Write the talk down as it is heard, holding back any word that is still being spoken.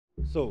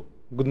So,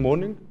 good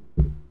morning.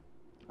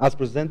 As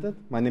presented,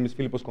 my name is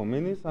Filippos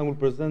Kominis. I will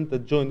present a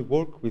joint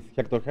work with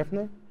Hector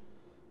Geffner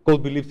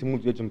called Beliefs in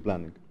Multi-Agent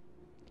Planning.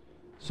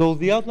 So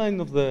the outline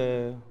of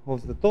the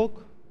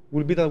talk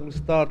will be that we'll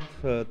start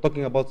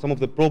talking about some of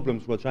the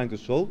problems we're trying to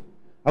solve.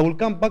 I will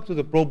come back to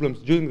the problems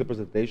during the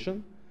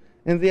presentation.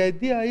 And the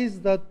idea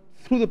is that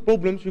through the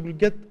problems, we will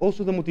get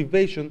also the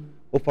motivation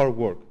of our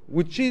work,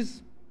 which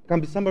can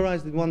be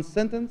summarized in one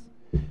sentence,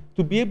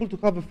 to be able to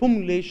have a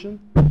formulation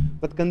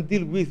that can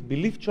deal with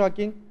belief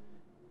tracking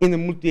in a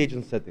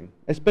multi-agent setting,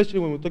 especially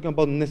when we're talking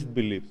about nested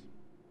beliefs.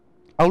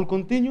 I will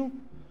continue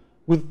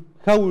with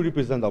how we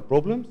represent our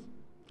problems.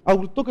 I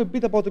will talk a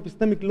bit about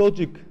epistemic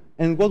logic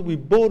and what we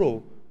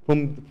borrow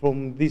from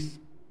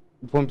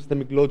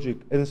epistemic logic,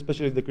 and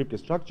especially the Kripke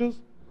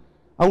structures.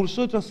 I will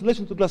show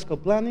translation to classical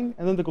planning,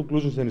 and then the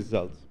conclusions and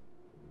results.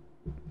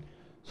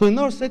 So in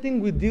our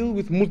setting, we deal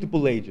with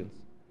multiple agents.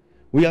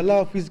 We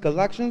allow physical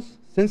actions,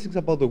 sensings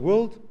about the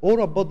world, or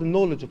about the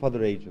knowledge of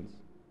other agents.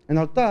 And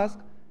our task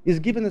is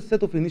given a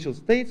set of initial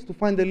states to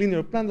find a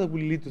linear plan that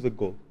will lead to the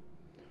goal.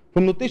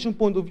 From notation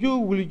point of view,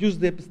 we'll use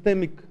the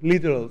epistemic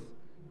literals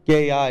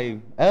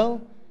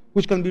K-I-L,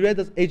 which can be read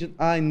as agent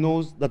I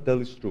knows that L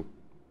is true.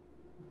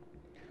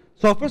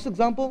 So our first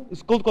example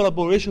is called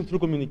collaboration through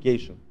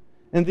communication.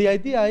 And the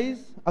idea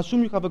is,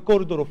 assume you have a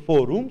corridor of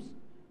 4 rooms,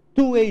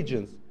 2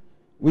 agents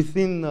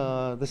within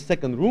the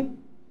second room,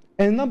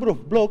 and a number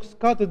of blocks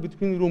scattered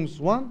between rooms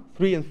 1,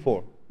 3, and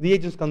 4. The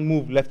agents can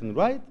move left and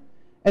right,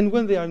 and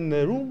when they are in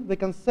a room, they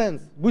can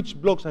sense which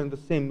blocks are in the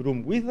same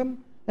room with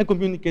them and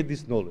communicate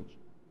this knowledge.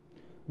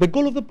 The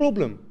goal of the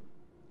problem: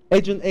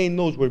 agent A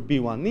knows where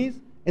B1 is,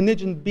 and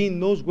agent B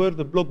knows where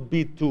the block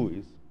B2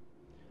 is.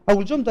 I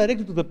will jump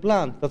directly to the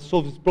plan that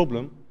solves this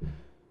problem.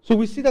 So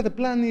we see that the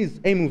plan is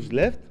A moves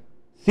left,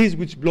 sees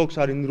which blocks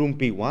are in room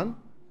P1,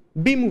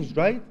 B moves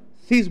right,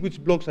 sees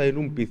which blocks are in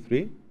room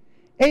P3,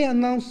 A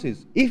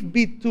announces if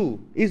B2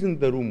 is in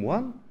the room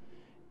 1,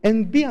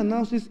 and B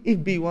announces if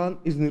B1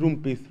 is in room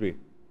P3.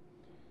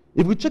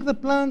 If we check the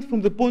plan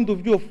from the point of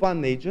view of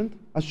one agent,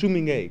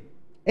 assuming A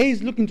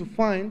is looking to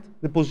find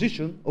the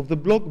position of the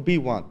block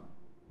B1.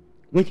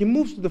 When he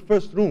moves to the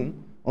first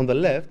room on the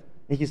left,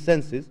 and he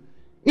senses,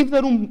 if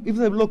the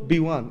block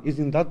B1 is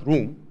in that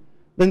room,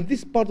 then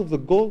this part of the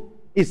goal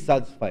is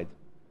satisfied.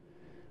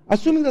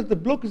 Assuming that the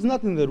block is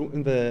not in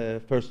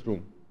the first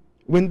room,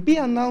 when B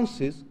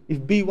announces if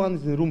B1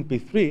 is in room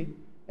P3,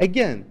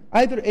 again,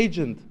 either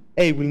agent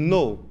A will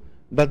know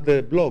that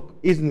the block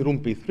is in room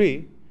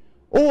P3,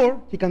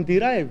 or he can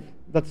derive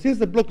that since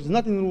the block is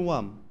not in room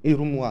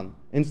 1,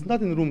 and it's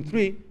not in room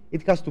 3,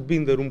 it has to be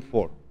in the room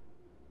 4.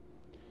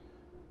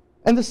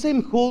 And the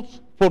same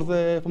holds from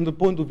the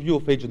point of view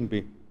of agent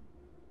B.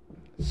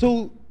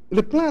 So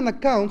the plan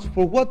accounts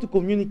for what to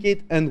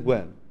communicate and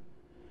when.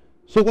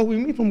 So what we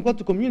mean from what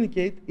to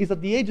communicate is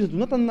that the agents do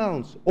not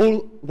announce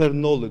all their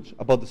knowledge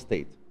about the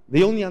state.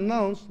 They only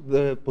announce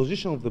the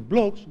position of the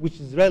blocks which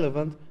is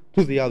relevant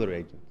to the other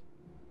agent.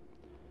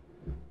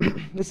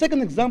 The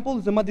second example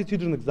is a muddy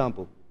children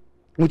example,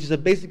 which is a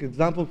basic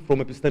example from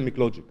epistemic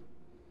logic.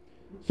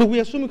 So we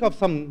assume we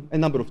have a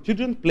number of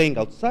children playing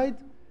outside,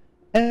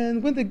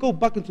 and when they go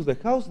back into the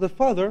house, the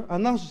father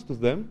announces to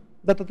them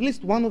that at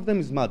least one of them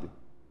is muddy.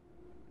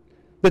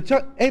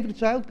 Every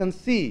child can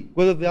see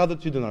whether the other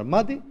children are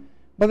muddy,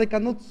 but they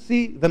cannot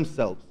see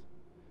themselves.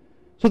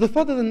 So the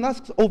father then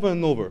asks over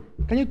and over,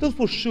 can you tell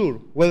for sure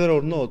whether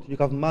or not you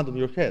have mud on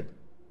your head?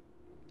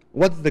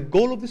 What's the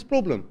goal of this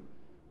problem?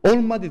 All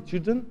muddy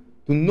children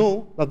to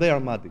know that they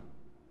are muddy.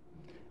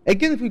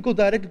 Again, if we go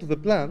directly to the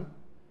plan,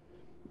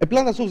 a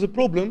plan that solves the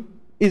problem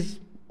is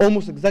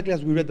almost exactly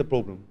as we read the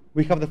problem.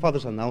 We have the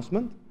father's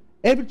announcement.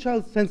 Every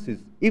child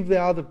senses if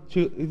the other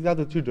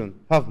children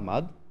have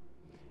mud.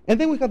 And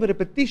then we have a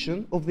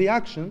repetition of the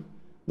action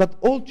that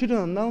all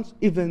children announce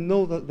if they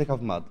know that they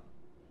have mud.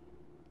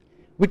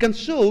 We can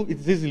show,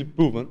 it's easily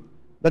proven,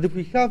 that if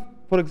we have,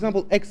 for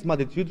example, X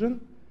muddy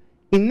children,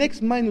 in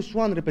X minus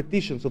 1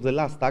 repetitions of the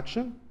last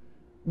action,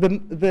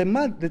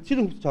 the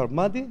children which are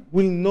muddy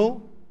will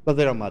know that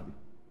they are muddy.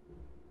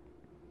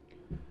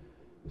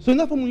 So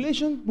in our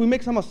formulation, we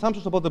make some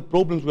assumptions about the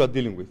problems we are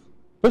dealing with.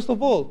 First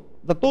of all,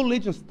 that all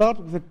agents start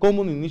with a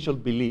common initial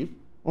belief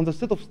on the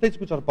set of states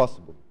which are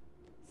possible.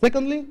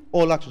 Secondly,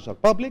 all actions are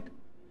public.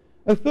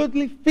 And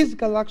thirdly,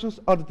 physical actions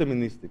are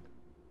deterministic.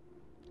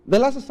 The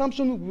last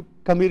assumption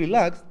can be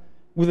relaxed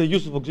with the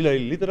use of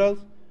auxiliary literals,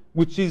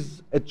 which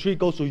is a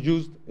trick also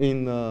used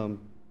in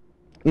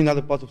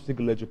other parts of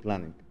single agent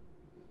planning.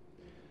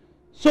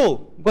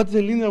 So, what is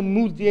a linear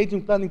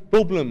multi-agent planning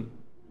problem?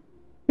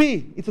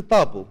 P, it's a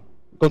tuple.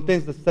 It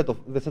contains the set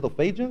of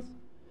agents,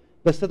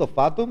 the set of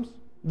atoms,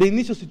 the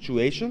initial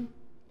situation,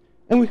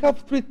 and we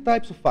have 3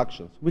 types of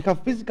actions. We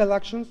have physical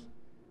actions,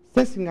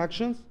 sensing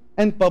actions,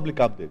 and public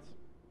updates.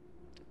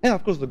 And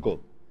of course the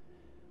goal.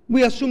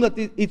 We assume that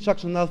each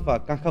action alpha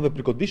can have a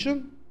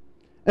precondition,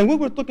 and when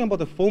we're talking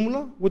about a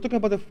formula, we're talking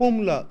about a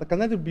formula that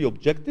can either be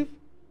objective,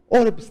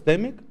 or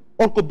epistemic,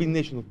 or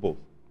combination of both.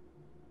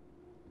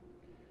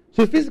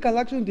 So a physical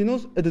action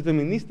denotes a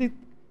deterministic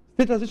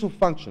state transition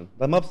function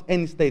that maps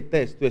any state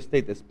S to a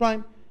state S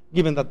prime,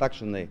 given that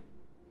action A.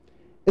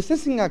 A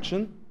sensing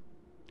action,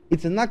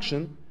 it's an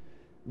action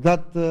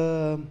that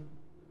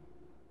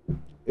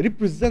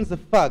represents the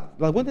fact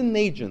that when an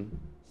agent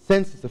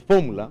senses a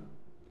formula,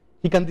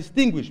 he can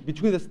distinguish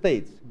between the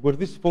states where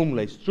this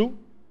formula is true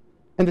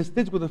and the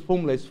states where the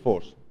formula is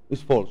false.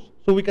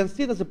 So we can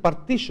see it as a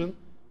partition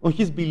on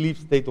his belief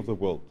state of the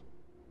world.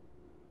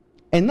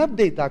 An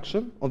update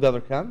action, on the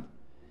other hand,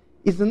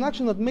 is an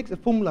action that makes a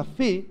formula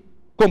phi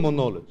common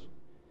knowledge.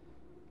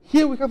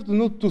 Here we have to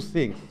note two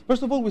things.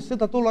 First of all, we said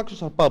that all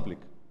actions are public.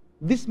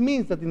 This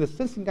means that in the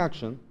sensing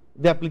action,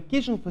 the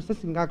application of a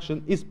sensing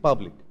action is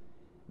public.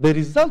 The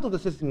result of the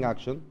sensing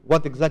action,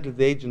 what exactly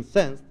the agent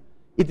sensed,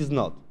 it is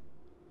not.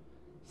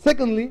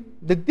 Secondly,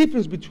 the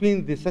difference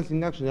between the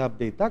sensing action and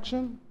update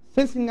action,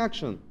 sensing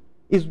action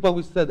is what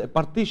we said, a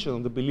partition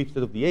on the belief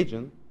state of the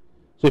agent.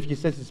 So if he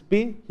senses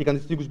P, he can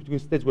distinguish between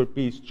states where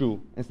P is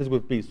true and states where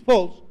P is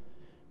false.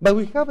 But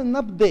we have an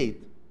update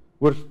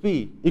where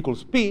phi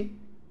equals P.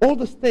 All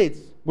the states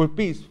where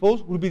P is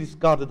false will be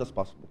discarded as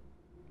possible.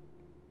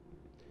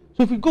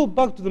 So if we go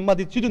back to the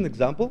muddy children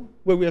example,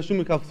 where we assume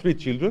we have 3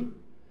 children,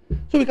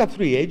 so we have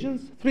 3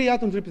 agents, 3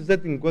 atoms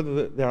representing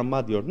whether they are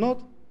muddy or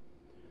not,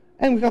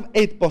 and we have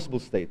 8 possible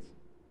states.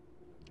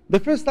 The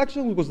first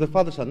action, which was the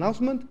father's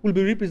announcement, will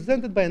be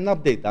represented by an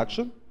update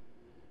action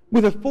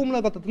with a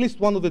formula that at least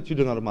one of the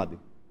children are muddy.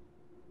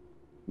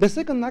 The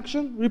second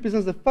action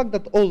represents the fact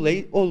that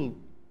all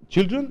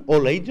children,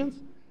 all agents,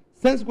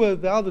 sense whether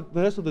the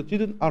rest of the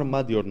children are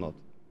muddy or not.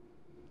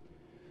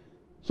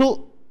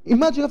 So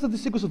imagine after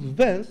this sequence of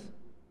events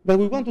that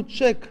we want to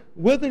check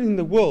whether in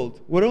the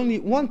world where only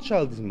one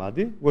child is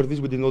muddy, where this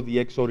would denote the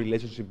XOR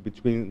relationship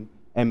between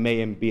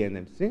MA, MB, and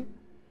MC,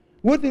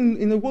 whether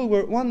in a world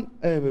where one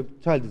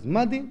child is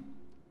muddy,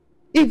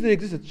 if there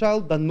exists a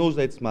child that knows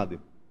that it's muddy.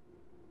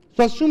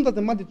 So assume that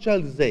the muddy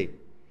child is A.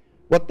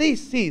 What A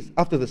sees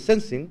after the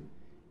sensing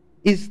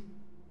is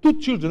 2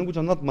 children which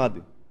are not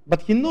muddy.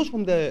 But he knows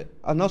from the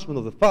announcement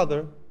of the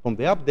father, from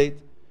the update,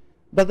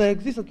 that there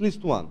exists at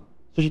least one.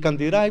 So he can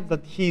derive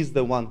that he is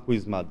the one who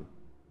is muddy.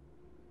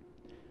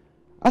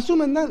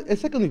 Assume a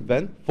second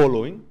event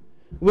following,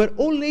 where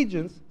all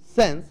agents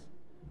sense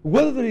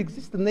whether there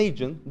exists an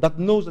agent that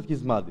knows that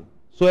he's muddy.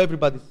 So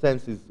everybody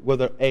senses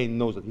whether A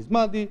knows that he's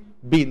muddy,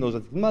 B knows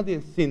that he's muddy,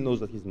 and C knows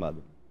that he's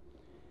muddy.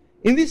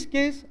 In this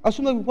case,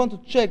 assume that we want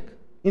to check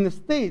in a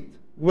state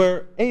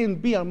where A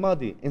and B are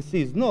muddy and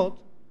C is not,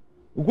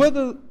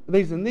 whether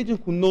there is an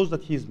agent who knows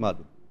that he is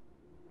muddy.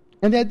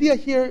 And the idea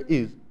here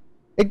is,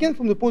 again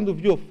from the point of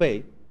view of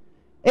A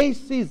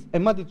sees a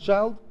muddy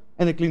child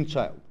and a clean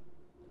child.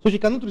 So he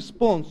cannot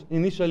respond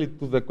initially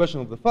to the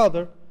question of the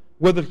father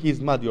whether he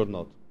is muddy or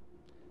not.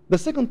 The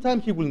second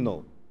time he will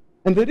know.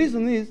 And the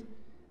reason is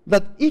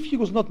that if he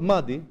was not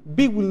muddy,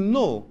 B will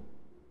know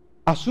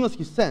as soon as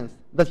he sensed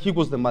that he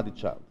was the muddy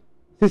child.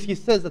 Since he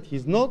says that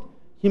he's not,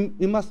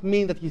 it must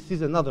mean that he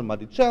sees another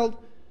muddy child,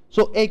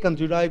 so A can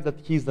derive that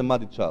he is the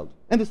muddy child.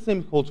 And the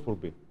same holds for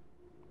B.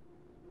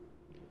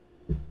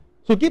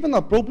 So given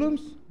our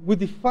problems, we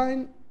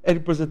define a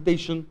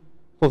representation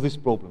for these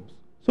problems.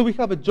 So we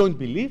have a joint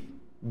belief,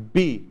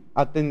 B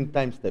at any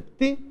time step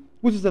t,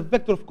 which is a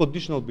vector of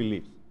conditional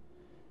beliefs.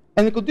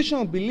 And a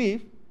conditional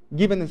belief,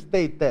 given a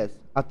state S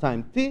at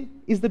time t,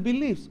 is the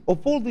beliefs of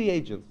all the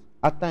agents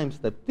at time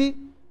step t,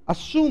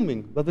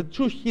 assuming that the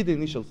true hidden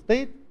initial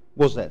state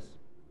was S.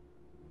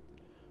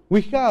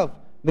 We have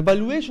the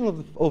valuation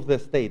of the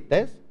state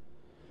S,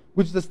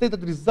 which is the state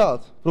that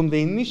results from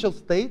the initial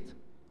state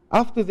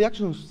after the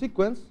action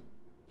sequence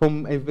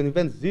from an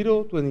event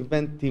 0 to an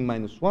event t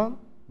minus 1,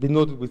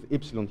 denoted with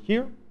epsilon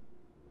here.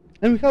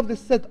 And we have the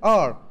set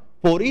R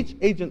for each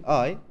agent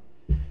I,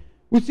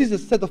 which is a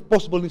set of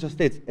possible initial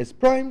states S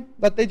prime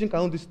that agent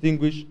cannot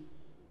distinguish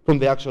from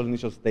the actual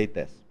initial state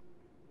S.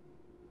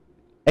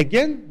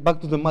 Again,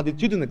 back to the muddy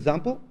children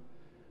example,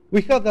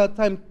 we have that at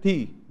time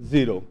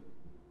t0,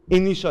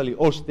 initially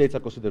all states are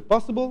considered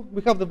possible.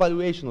 We have the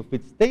valuation of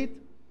each state,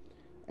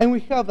 and we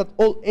have that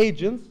all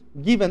agents,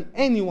 given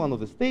any one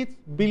of the states,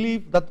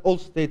 believe that all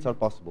states are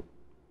possible.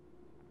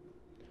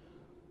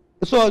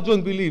 So our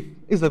joint belief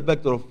is a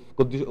vector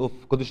of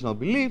conditional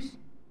beliefs,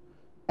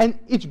 and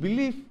each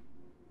belief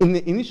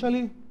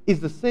initially is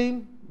the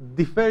same,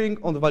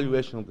 differing on the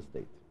valuation of the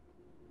state.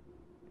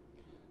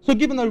 So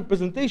given our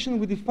representation,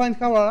 we define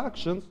how our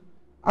actions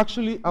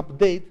actually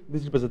update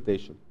this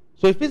representation.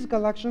 So a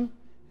physical action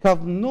has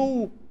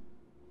no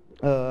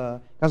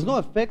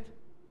effect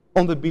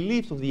on the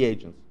beliefs of the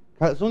agents.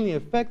 It has only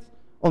effects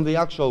on the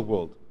actual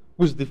world,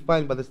 which is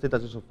defined by the state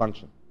transition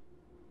function.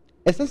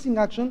 A sensing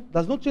action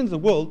does not change the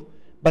world,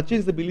 but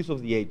change the beliefs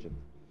of the agent.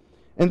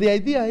 And the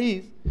idea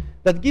is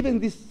that given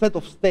this set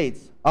of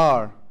states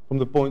R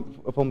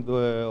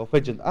of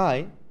agent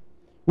I,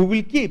 we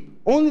will keep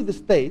only the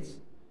states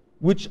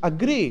which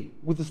agree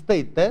with the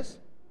state test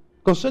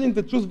concerning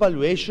the truth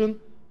valuation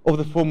of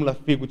the formula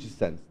phi which is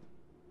sensed.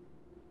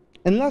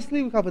 And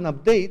lastly, we have an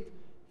update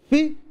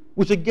phi,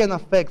 which again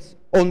affects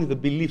only the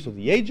beliefs of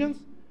the agents,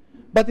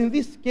 but in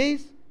this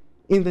case,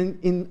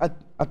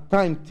 at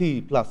time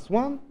t plus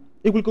 1,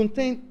 it will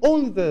contain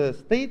only the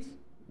states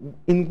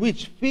in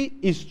which phi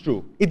is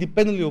true,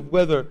 independently of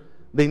whether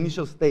the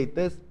initial state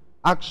test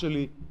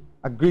actually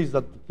agrees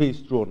that phi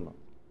is true or not.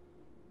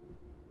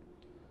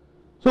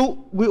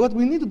 So what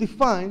we need to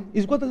define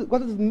is what does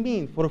it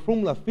mean for a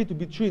formula phi to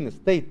be true in a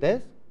state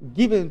test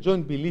given a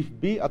joint belief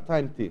B at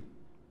time t.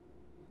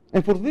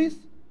 And for this,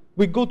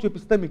 we go to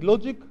epistemic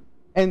logic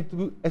and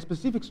to a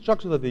specific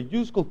structure that they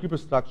use called Creeper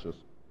structures.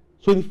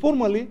 So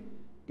informally,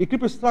 a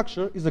Creeper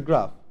structure is a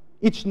graph.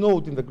 Each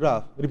node in the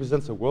graph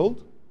represents a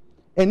world,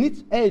 and each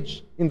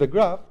edge in the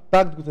graph,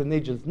 tagged with an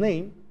agent's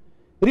name,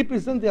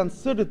 represents the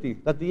uncertainty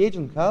that the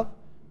agent has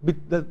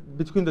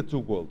between the two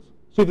worlds.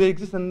 So if there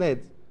exists an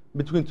edge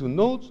between two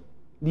nodes,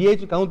 the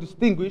agent cannot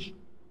distinguish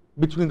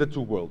between the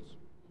two worlds.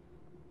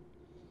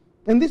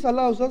 And this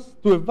allows us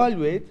to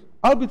evaluate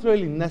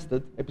arbitrarily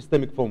nested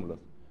epistemic formulas.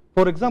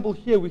 For example,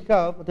 here we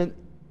have that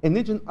an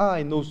agent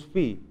I knows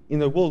phi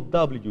in a world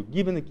W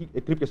given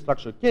a Creeper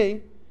structure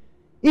K,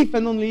 if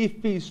and only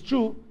if phi is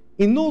true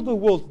in all the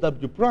worlds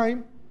W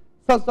prime,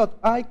 such that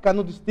I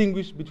cannot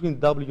distinguish between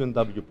W and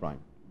W prime.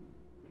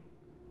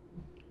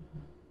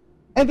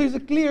 And there is a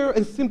clear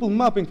and simple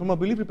mapping from a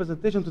belief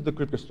representation to the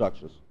Creeper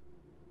structures.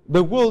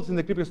 The worlds in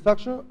the Creeper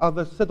structure are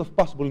the set of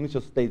possible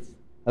initial states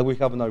that we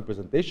have in our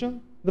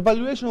representation. The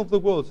valuation of the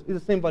worlds is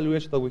the same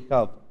valuation that we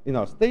have in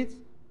our states.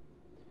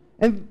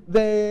 And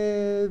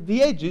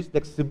the edges, the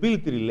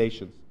accessibility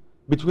relations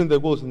between the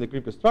worlds in the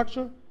Creeper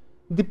structure,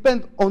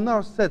 depend on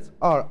our sets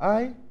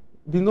Ri,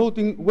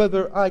 denoting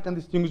whether I can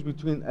distinguish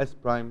between S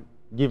prime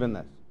given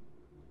S.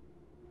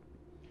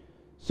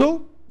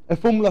 So, a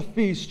formula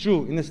phi is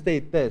true in a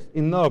state test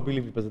in our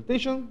belief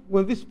representation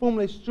when this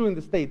formula is true in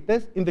the state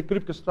test in the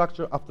Creeper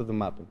structure after the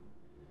mapping.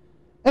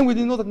 And we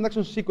denote that an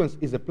action sequence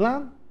is a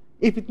plan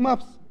if it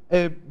maps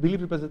an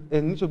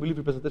initial belief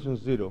representation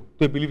 0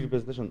 to a belief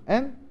representation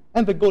n,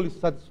 and the goal is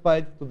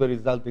satisfied to the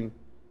resulting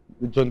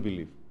joint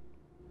belief.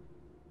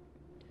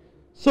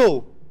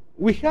 So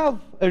we have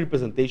a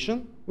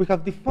representation. We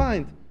have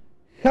defined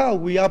how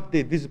we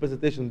update this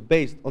representation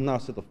based on our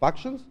set of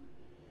actions.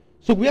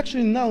 So we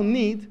actually now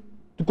need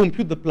to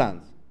compute the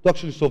plans to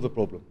actually solve the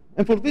problem.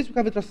 And for this, we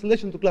have a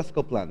translation to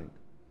classical planning.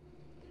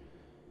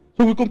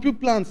 So we compute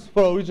plans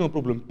for our original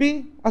problem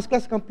P as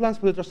classical plans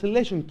for the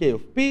translation K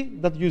of P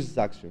that uses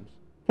axioms.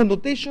 For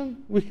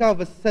notation, we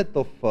have a set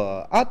of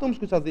atoms,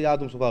 which are the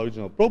atoms of our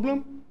original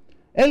problem,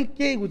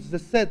 LK, which is the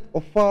set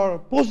of our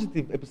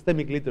positive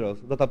epistemic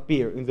literals that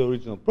appear in the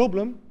original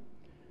problem,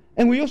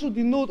 and we also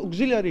denote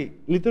auxiliary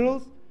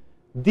literals,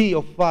 D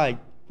of phi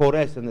for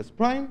S and S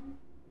prime,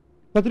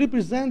 that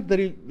represent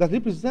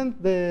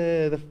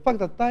the fact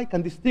that I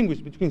can distinguish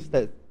between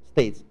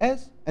states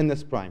S and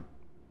S prime.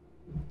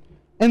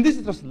 And this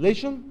is a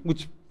translation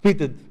which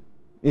fitted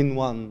in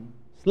one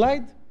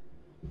slide.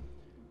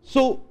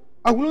 So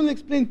I will only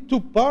explain two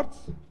parts.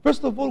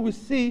 First of all, we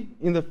see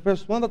in the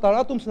first one that our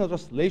atoms in our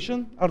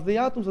translation are the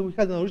atoms that we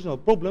had in the original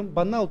problem,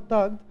 but now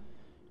tagged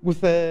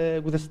with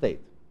a state.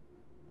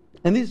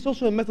 And this is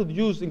also a method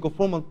used in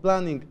conformal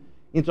planning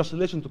in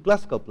translation to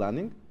classical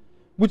planning,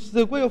 which is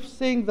a way of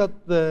saying that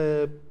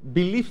the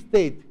belief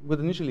state we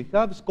initially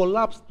have is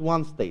collapsed to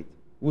one state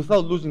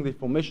without losing the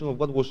information of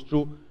what was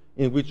true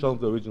in which one of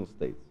the original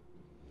states.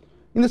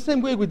 In the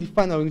same way we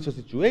define our initial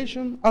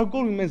situation, our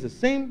goal remains the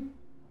same,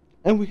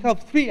 and we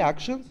have three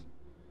actions.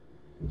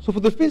 So for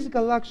the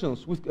physical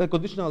actions with a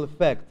conditional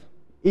effect,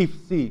 if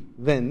C,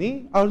 then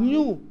E, our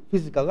new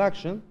physical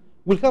action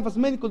will have as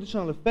many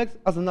conditional effects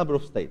as the number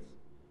of states,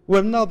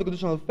 where now the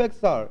conditional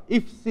effects are,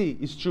 if C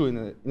is true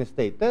in a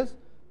state test,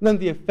 then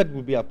the effect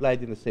will be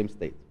applied in the same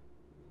state.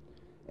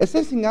 A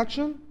sensing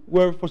action,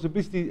 where for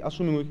simplicity,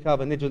 assuming we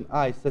have an agent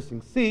I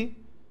sensing C,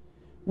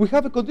 we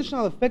have a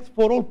conditional effect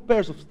for all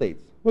pairs of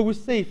states, where we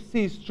say if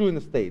C is true in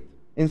a state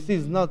and C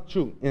is not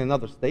true in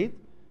another state,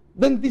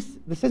 then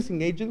the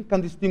sensing agent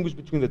can distinguish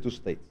between the two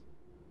states.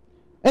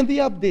 And the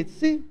update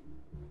C,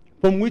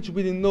 from which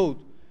we denote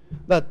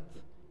that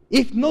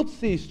if not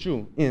C is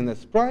true in an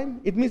S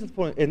prime, it means that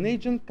for an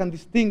agent can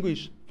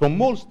distinguish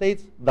from all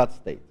states that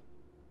state.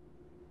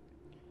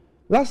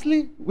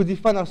 Lastly, we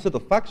define our set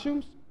of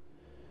axioms,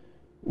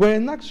 where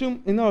an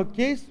axiom, in our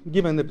case,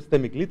 given an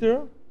epistemic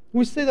literal,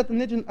 we say that an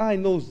agent I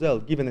knows L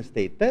given a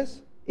state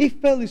S,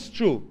 if L is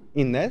true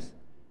in S,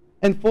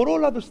 and for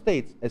all other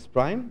states S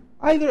prime,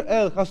 either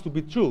L has to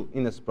be true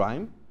in S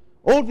prime,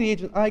 or the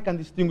agent I can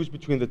distinguish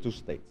between the two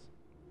states.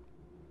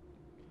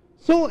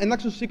 So an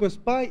action sequence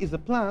pi is a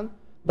plan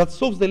that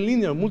solves the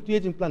linear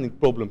multi-agent planning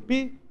problem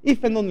P,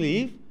 if and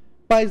only if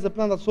pi is the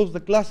plan that solves the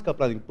classical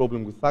planning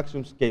problem with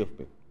axioms K of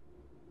P.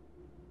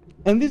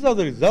 And these are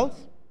the results.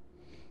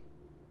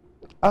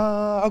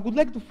 I would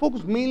like to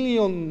focus mainly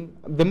on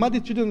the muddy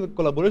children and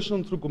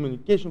collaboration through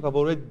communication we have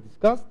already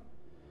discussed.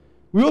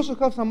 We also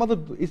have some other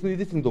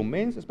interesting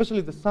domains,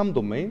 especially the sum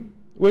domain,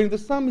 where the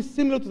sum is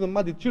similar to the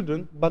muddy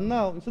children, but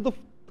now instead of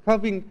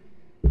having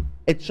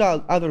a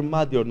child either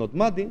muddy or not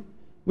muddy,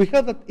 we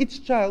have that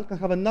each child can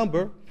have a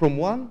number from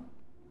 1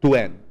 to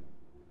n.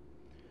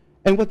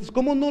 And what is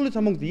common knowledge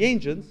among the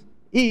agents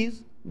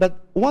is that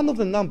one of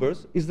the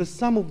numbers is the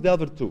sum of the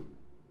other two,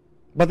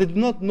 but they do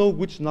not know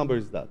which number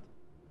is that.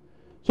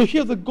 So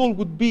here the goal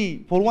would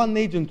be for one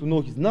agent to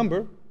know his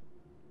number,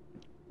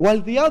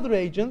 while the other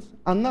agents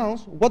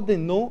announce what they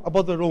know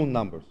about their own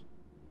numbers.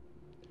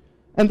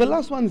 And the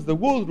last one is the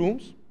war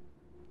rooms,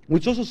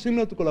 which is also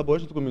similar to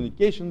collaboration to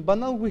communication, but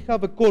now we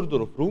have a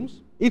corridor of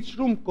rooms. Each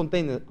room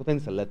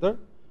contains a letter.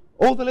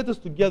 All the letters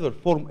together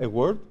form a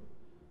word.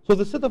 So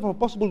the set of our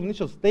possible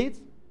initial states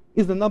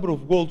is the number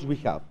of worlds we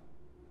have.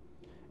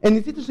 And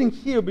it's interesting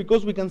here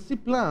because we can see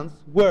plans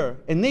where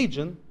an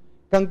agent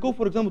can go,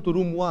 for example, to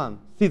room 1,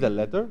 see the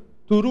letter,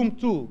 to room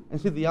 2,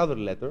 and see the other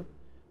letter.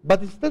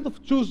 But instead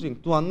of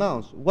choosing to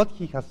announce what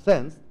he has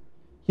sensed,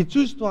 he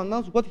chooses to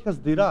announce what he has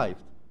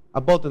derived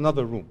about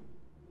another room.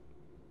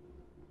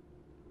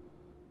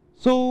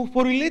 So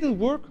for related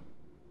work,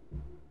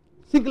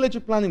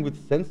 single-agent planning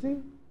with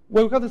sensing,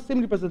 where we have the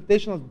same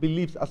representation of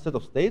beliefs as set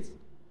of states,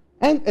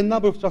 and a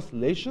number of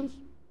translations,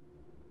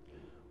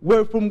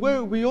 from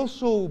where we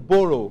also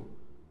borrow,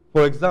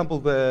 for example,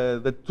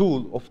 the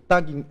tool of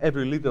tagging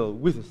every little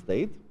with a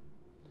state.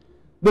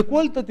 The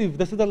qualitative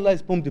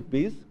decentralized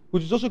POM-DPs,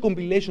 which is also a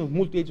compilation of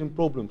multi-agent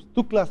problems,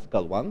 two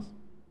classical ones,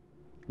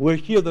 where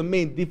here the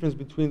main difference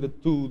between the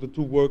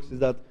two works is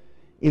that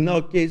in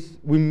our case,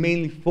 we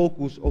mainly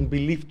focus on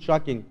belief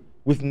tracking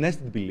with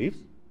nested beliefs.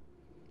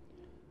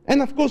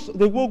 And of course,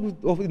 the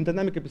work in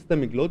dynamic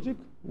epistemic logic,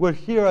 where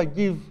here I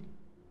give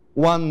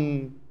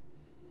one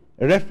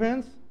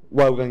reference,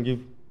 while we can give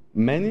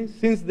many,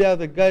 since they are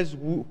the guys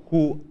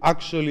who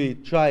actually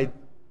tried,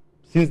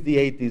 since the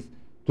 80s,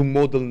 to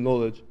model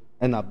knowledge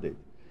and update.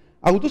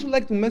 I would also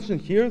like to mention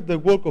here the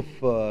work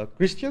of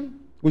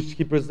Christian, which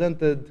he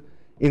presented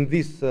in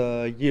this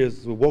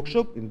year's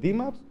workshop in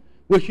DMAPS,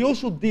 where he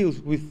also deals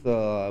with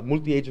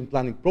multi-agent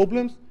planning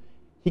problems.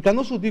 He can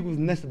also deal with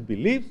nested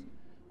beliefs.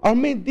 Our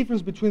main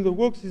difference between the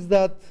works is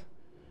that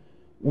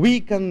we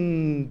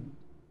can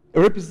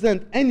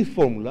represent any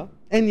formula,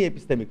 any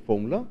epistemic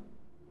formula,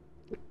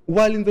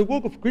 while in the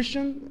work of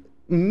Christian,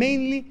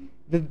 mainly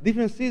the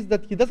difference is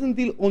that he doesn't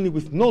deal only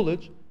with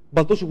knowledge,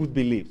 but also with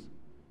beliefs.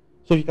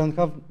 So he can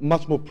have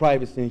much more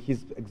privacy in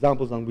his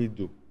examples than we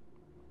do.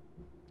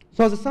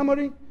 So as a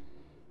summary,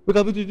 we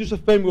have introduced a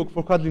framework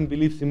for handling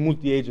beliefs in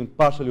multi-agent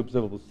partially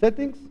observable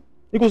settings.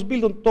 It was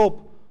built on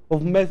top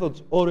of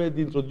methods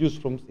already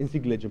introduced in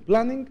single-agent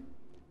planning,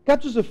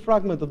 captures a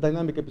fragment of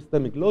dynamic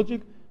epistemic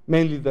logic,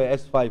 mainly the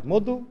S5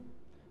 model.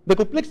 The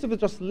complexity of the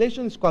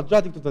translation is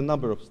quadratic to the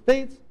number of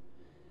states.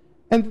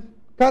 And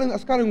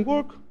as current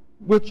work,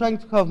 we're trying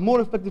to have more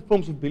effective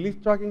forms of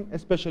belief tracking,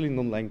 especially in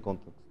online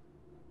contexts.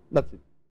 That's it.